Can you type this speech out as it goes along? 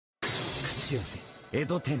Reanimated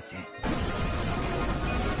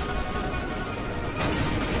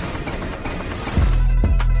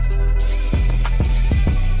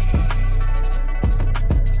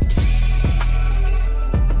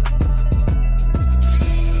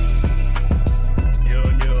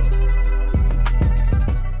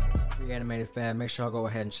fan, make sure y'all go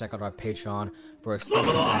ahead and check out our Patreon for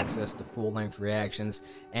exclusive access to full-length reactions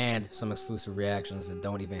and some exclusive reactions that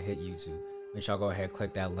don't even hit YouTube. Make sure y'all go ahead and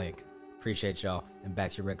click that link. Appreciate y'all, and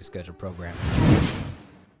back to your regular scheduled program.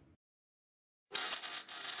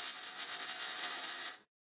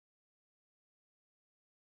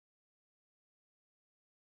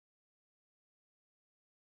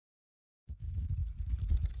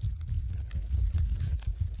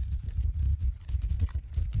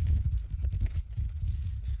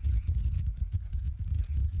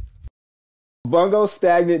 Bungo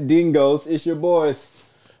Stagnant Dingoes, it's your boys.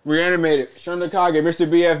 Reanimated, Shundakage, Mr.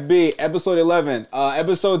 BFB, episode 11.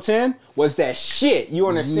 Episode 10 was that shit. You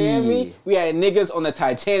understand me? We had niggas on the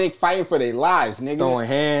Titanic fighting for their lives, nigga. Throwing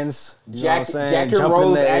hands. Jack and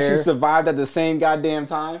Rose actually survived at the same goddamn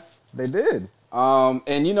time. They did.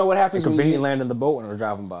 And you know what happens when conveniently landed the boat when it was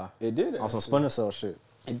driving by. It did. On some Splinter Cell shit.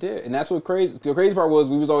 It did. And that's what crazy. The crazy part was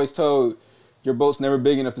we was always told your boat's never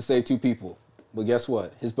big enough to save 2 people. But guess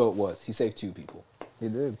what? His boat was. He saved 2 people. He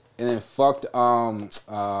did. And then fucked what's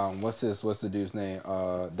the dude's name?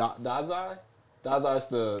 Dazai? Dazai's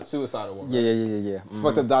the suicidal one. Right? Yeah. Mm-hmm.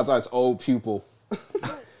 Fucked up Dazai's old pupil.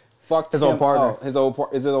 Fucked his old partner. Oh, his old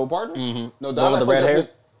is it old partner? Mm-hmm. No, Dazai with the red hair?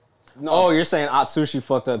 No. Oh, you're saying Atsushi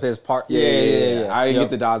fucked up his part? Yeah. I didn't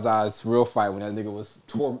get the Dazai's real fight when that nigga was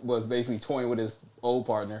basically toying with his old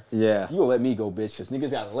partner. Yeah. You gonna let me go, bitch, because niggas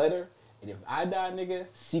got a letter. And if I die, nigga,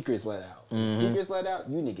 secrets let out. If secrets let out,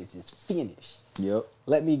 you niggas is finished. Yep.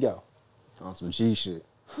 Let me go. On some G shit.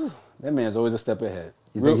 That man's always a step ahead.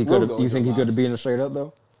 You think he could have been straight up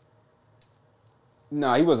though?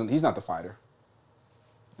 No, he wasn't. He's not the fighter.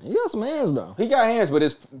 He got some hands though. He got hands,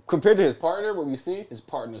 but compared to his partner, what we see, his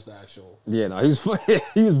partner's the actual. Yeah, no, he was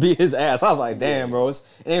beating his ass. I was like, damn, bro, it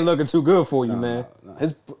ain't looking too good for you, man. No.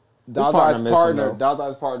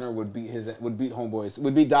 Dazai's partner would beat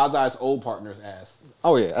Dazai's old partner's ass.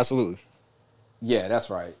 Oh yeah, absolutely. Yeah, that's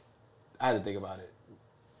right. I had to think about it.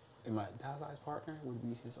 Dazai's partner would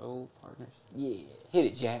be his old partner's. Yeah, hit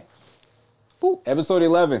it, Jack. Boop. Episode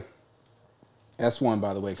 11. S1,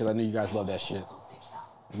 by the way, because I knew you guys love that shit.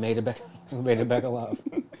 Made it back alive.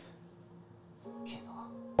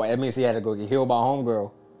 Well, that means he had to go get healed by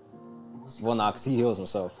homegirl. Well, nah, because he heals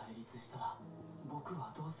himself.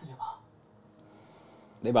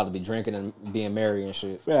 They about to be drinking and being merry and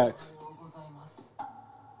shit. Facts.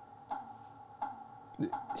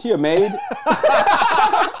 She a maid?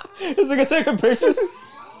 This nigga taking pictures?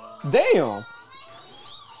 Damn.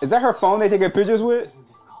 Is that her phone they taking pictures with?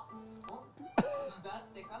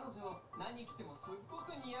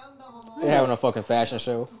 They having a fucking fashion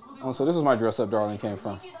show. Oh, so this is my dress up darling came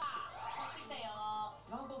from.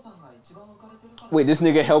 Wait, this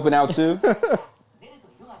nigga helping out too?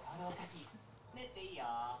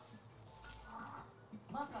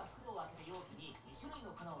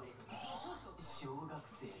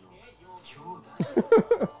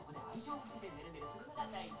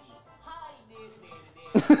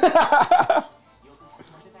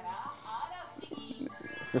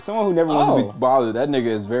 For someone who never wants to be bothered, that nigga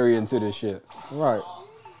is very into this shit. Right.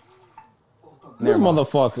 This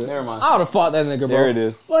motherfucker. Never mind. I would have fought that nigga, bro. There it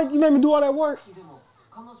is. Like, you made me do all that work.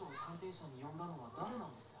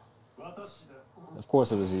 Of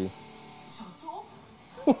course it was you.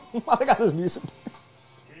 Why they got this music?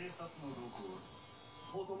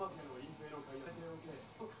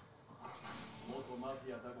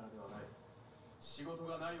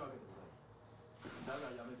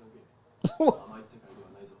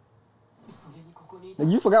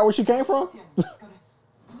 You forgot where she came from?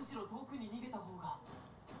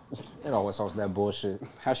 It always starts that bullshit.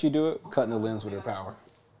 How she do it? Cutting the lens with her power.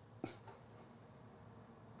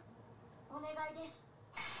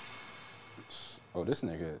 Oh, this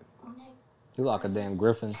nigga. He like a damn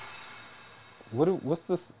griffin. What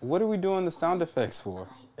are we doing the sound effects for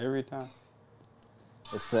every time?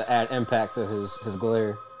 It's to add impact to his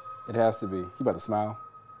glare. It has to be. He about to smile.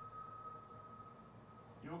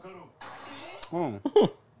 He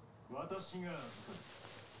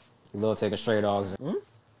love taking stray dogs.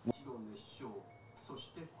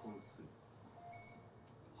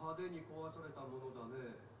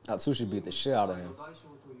 Atsushi beat the shit out of him.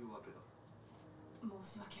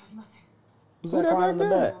 Who's that crying in the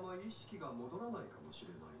back?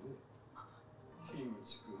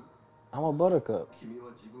 I'm a buttercup.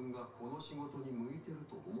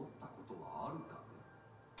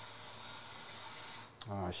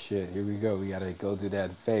 shit, here we go. We gotta go through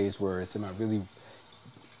that phase where it's, am I really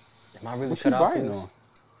What's cut she out biting for on?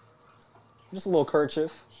 Just a little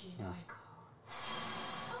kerchief.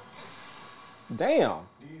 Damn.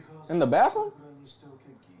 In the bathroom?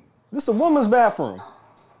 This is a woman's bathroom.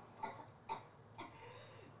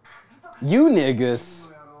 You niggas.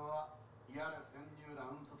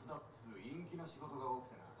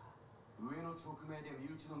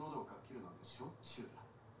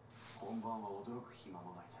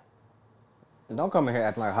 Don't come in here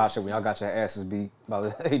acting like hot shit when y'all got your asses beat by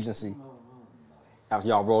the agency. After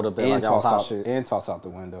y'all rolled up there like y'all was hot shit. And toss out the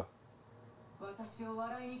window.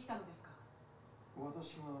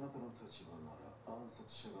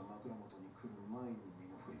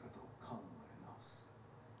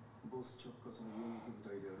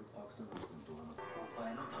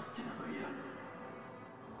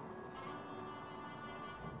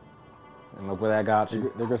 And look where that got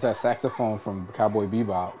you. There goes that saxophone from Cowboy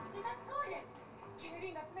Bebop.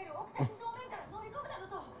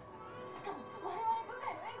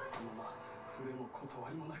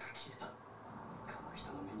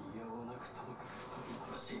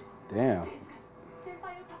 Damn.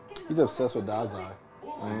 He's obsessed with Dazai.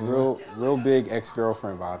 Real big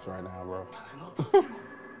ex-girlfriend vibes right now, bro.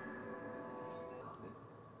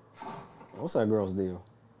 What's that girl's deal?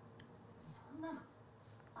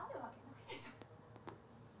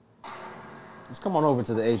 Just come on over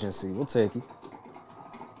to the agency. We'll take you.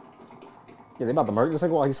 Yeah, they about to murder this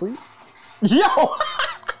nigga while he sleep? Yo!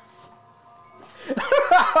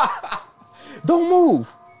 Don't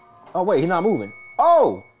move! Oh, wait, he's not moving.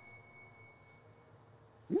 Oh!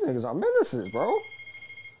 These niggas are menaces, bro.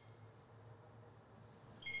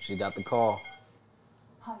 She got the call.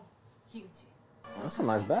 That's a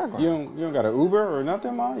nice background. You don't got an Uber or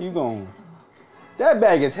nothing, man? You gon'... That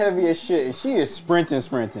bag is heavy as shit, and she is sprinting.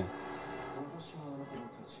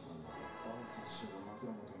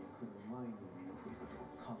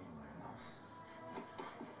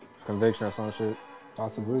 Conviction or some shit.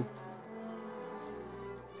 Possibly.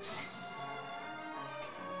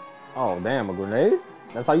 Oh, damn, a grenade?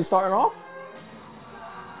 That's how you starting off?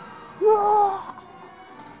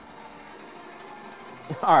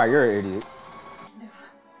 All right, you're an idiot.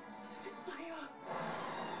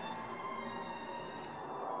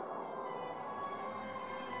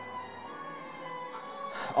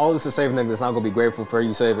 All this is saving niggas that's not gonna be grateful for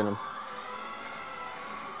you saving them.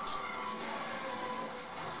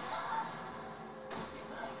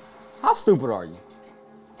 How stupid are you?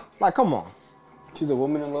 Like, come on. She's a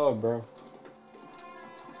woman in love, bro.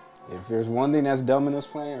 If there's one thing that's dumb in this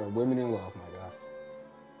planet, or women in love, my God.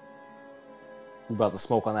 We about to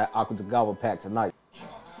smoke on that Akutagawa pack tonight.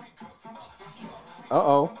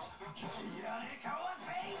 Uh-oh.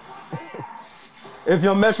 If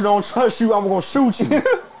your metro don't trust you, I'm gonna shoot you.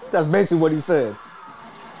 That's basically what he said.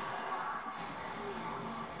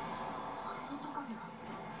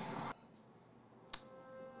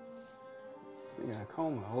 He's in a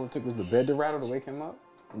coma. All it took was the bed to rattle to wake him up.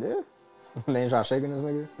 Yeah. They ain't try shaking this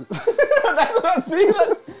nigga. That's what I see.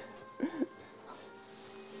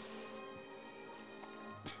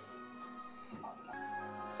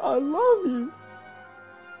 I love you.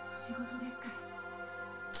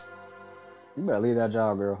 You better leave that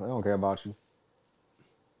job, girl. They don't care about you.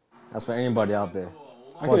 That's for anybody out there.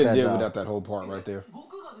 I could have did without that whole part right there.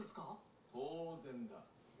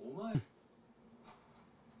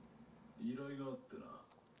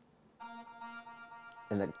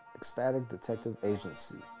 An ecstatic detective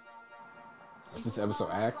agency. Is this episode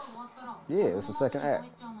acts? Yeah, it's the second act.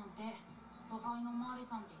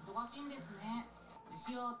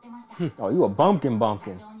 Oh, you a bumpkin.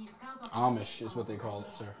 Amish is what they call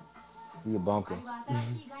it, sir. You a bumpkin.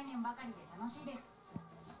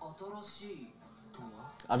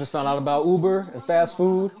 I just found out about Uber and fast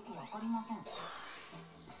food.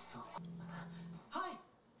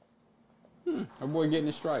 Our boy getting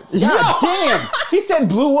his stripes. God damn! He said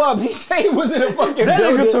blew up. He said he was in a fucking That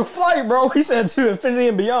building. nigga took flight, bro. He said to infinity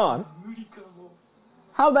and beyond.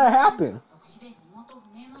 How'd that happen?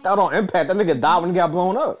 That don't impact. That nigga died when he got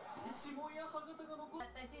blown up.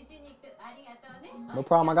 No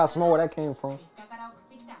problem. I got some more where that came from.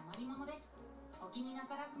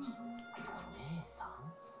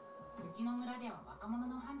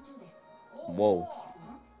 Whoa.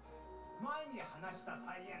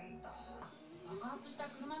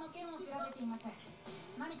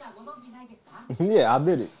 Yeah, I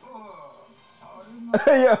did it.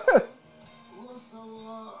 Yeah.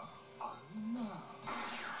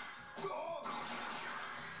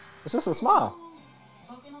 It's just a smile.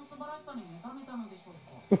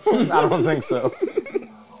 I don't think so.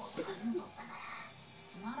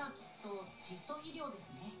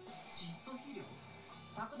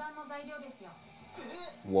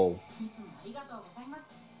 Whoa.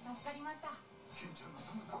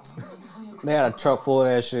 They had a truck full of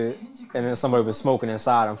that shit, and then somebody was smoking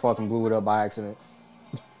inside and fucking blew it up by accident.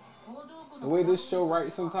 The way this show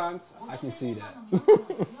writes sometimes, I can see that.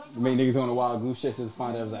 The main niggas on the wild goose shit just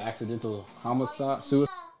find out it was an accidental homicide,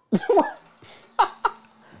 suicide.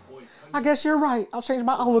 I guess you're right. I'll change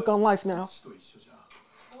my outlook on life now.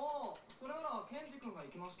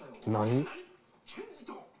 Nani?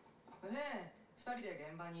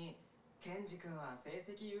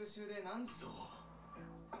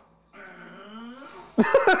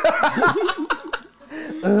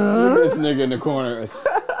 Look at this nigga in the corner.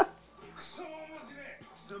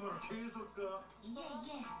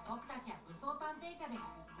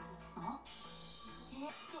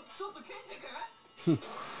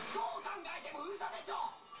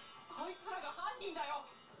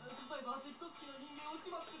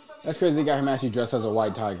 That's crazy. They got him actually dressed as a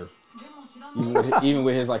white tiger, even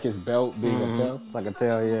with his like his belt being a tail. It's like a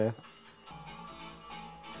tail, yeah.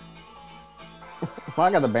 Well,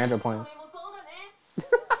 I got the banjo playing.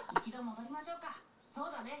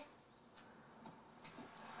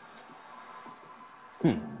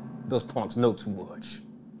 Those punks know too much.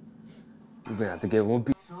 You're gonna have to give them a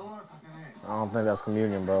beat. I don't think that's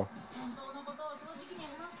communion, bro.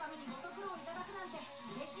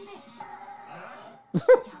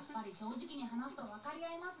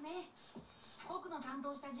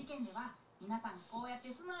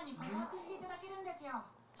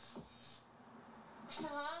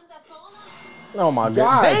 Oh my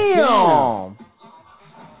god. Damn!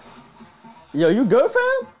 Yo, you good,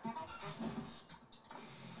 fam?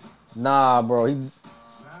 Nah, bro.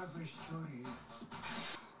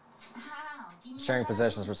 Sharing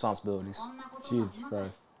possessions, responsibilities. Jesus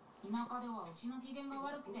Christ.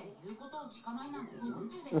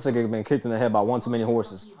 This nigga been kicked in the head by one too many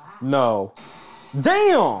horses. No.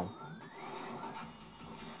 Damn!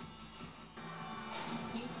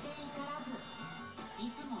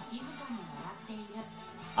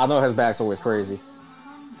 I know his back's always crazy.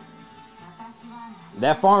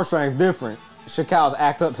 That farm strength different. Shikao's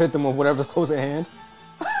act up, hit them with whatever's close at hand.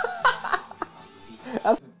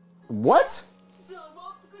 That's what?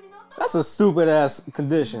 That's a stupid ass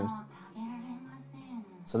condition.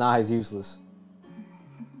 So now he's useless.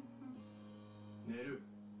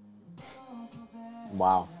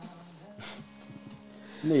 Wow.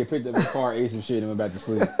 Nigga picked up his car, ate some shit, and went back to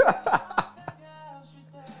sleep.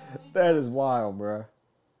 That is wild, bro.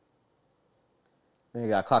 Then he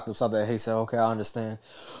got clocked up something. He said, "Okay, I understand."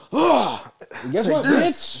 Guess what,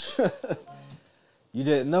 bitch? You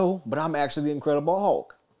didn't know, but I'm actually the Incredible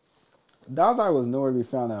Hulk. Dazai was nowhere to be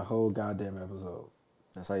found that whole goddamn episode.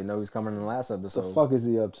 That's how you know he's coming in the last episode. What the fuck is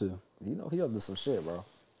he up to? You know he up to some shit, bro.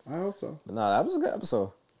 I hope so. But nah, that was a good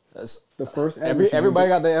episode. That's the first act. Everybody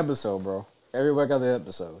got the episode, bro. Everybody got the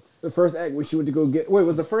episode. The first act when she went to go get. Wait,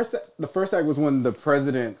 was the first act was when the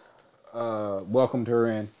president welcomed her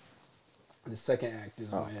in. The second act is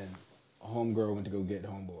when a homegirl went to go get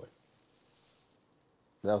homeboy.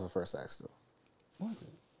 That was the first act still. What?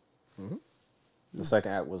 Mm-hmm. The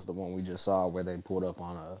second act was the one we just saw where they pulled up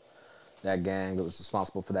on that gang that was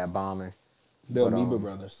responsible for that bombing. The Amoeba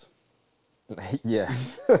brothers. Yeah.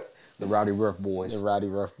 The Rowdy Rough Boys. The Rowdy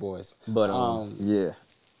Rough Boys. But, yeah.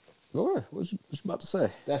 Go ahead. What you about to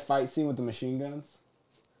say? That fight scene with the machine guns?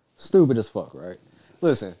 Stupid as fuck, right?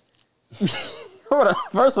 Listen. Hold on.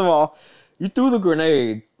 First of all, you threw the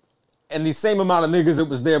grenade, and the same amount of niggas that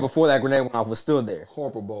was there before that grenade went off was still there.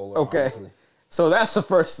 Horrible bowler, okay. Honestly. So that's the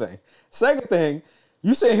first thing. Second thing,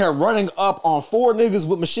 you sitting here running up on 4 niggas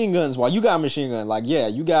with machine guns while you got a machine gun. Like, yeah,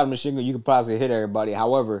 you got a machine gun. You could possibly hit everybody.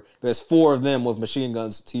 However, there's 4 of them with machine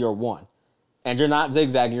guns to your 1. And you're not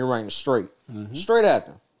zigzagging. You're running straight. Mm-hmm. Straight at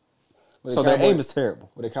them. So their aim is terrible.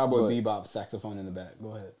 With a Cowboy Bebop saxophone in the back.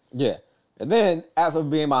 Go ahead. Yeah. And then, after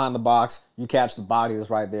being behind the box, you catch the body that's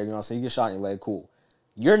right there. You know what I'm saying? You get shot in your leg. Cool.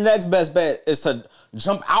 Your next best bet is to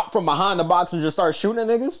jump out from behind the box and just start shooting at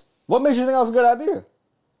niggas? What makes you think that was a good idea?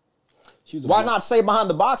 Why not stay behind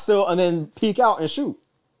the box still and then peek out and shoot?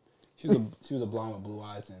 She was a blonde with blue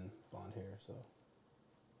eyes and blonde hair, so.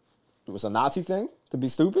 It was a Nazi thing to be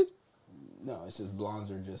stupid? No, it's just blondes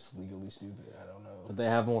are just legally stupid. I don't know. But they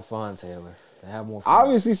have more fun, Taylor. They have more fun.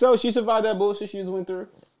 Obviously so. She survived that bullshit she just went through.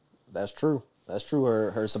 That's true. That's true.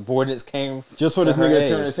 Her subordinates came just for this nigga to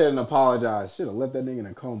turn his head and apologize. Should have left that nigga in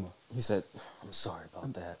a coma. He said, "I'm sorry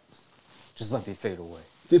about that. Just let me fade away."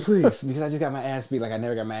 Please, because I just got my ass beat like I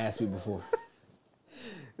never got my ass beat before.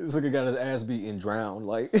 This nigga got his ass beat and drowned.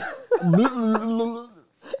 Like, you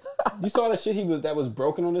saw the shit that was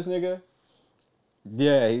broken on this nigga?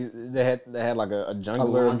 Yeah, they had like a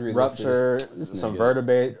jugular laundry rupture, this some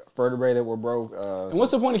nigga. vertebrae that were broke. And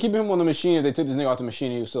what's the point of keeping him on the machine if they took this nigga off the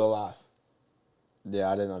machine and he was still alive?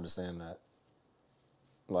 Yeah, I didn't understand that.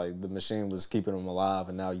 Like, the machine was keeping him alive,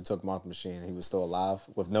 and now you took him off the machine and he was still alive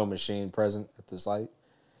with no machine present at the site.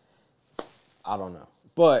 I don't know.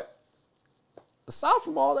 But aside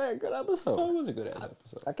from all that, good episode. Oh, it was a good ass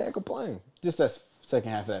episode. I can't complain. Just that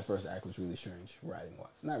second half of that first act was really strange, writing-wise.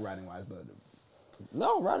 Not writing-wise, but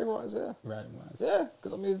No, writing-wise, yeah. writing-wise. Yeah,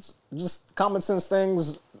 because, I mean, it's just common sense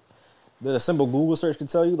things that a simple Google search could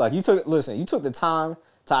tell you. Like, you took the time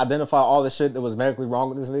to identify all the shit that was medically wrong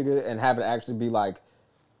with this nigga and have it actually be, like,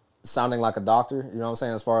 sounding like a doctor. You know what I'm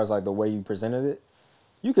saying? As far as, like, the way you presented it.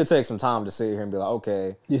 You could take some time to sit here and be like,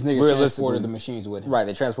 okay. These niggas transported the machines with him. Right,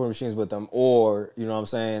 they transported machines with them. Or, you know what I'm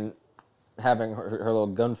saying, having her little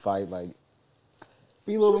gunfight, like,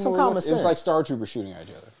 Be a little bit some more common It was like sense. Star Troopers shooting at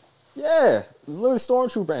each other. Yeah, it was literally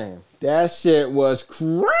stormtrooper aim. That shit was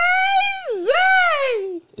crazy!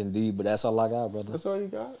 Indeed, but that's all I got, brother. That's all you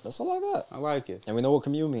got? That's all I got. I like it. And we know what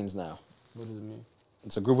commune means now. What does it mean?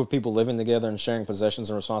 It's a group of people living together and sharing possessions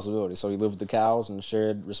and responsibilities. So you live with the cows and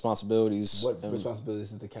shared responsibilities. What responsibilities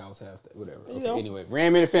does the cows have? Whatever. Okay, know. anyway.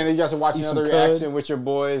 Reanimated family, you guys are watching Eat another some cud. reaction with your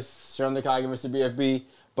boys. Sharon the Kage, Mr. BFB,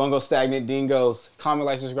 Bungo Stagnant, Dingoes. Comment,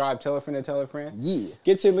 like, subscribe, tell a friend to tell a friend. Yeah.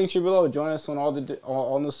 Get to the link tree below. Join us on all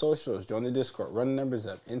the socials. Join the Discord. Run the numbers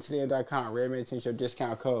up. Intodayend.com. Reanimated Team Show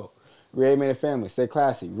discount code. Reanimated family. Stay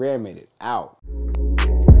classy. Reanimated. Out.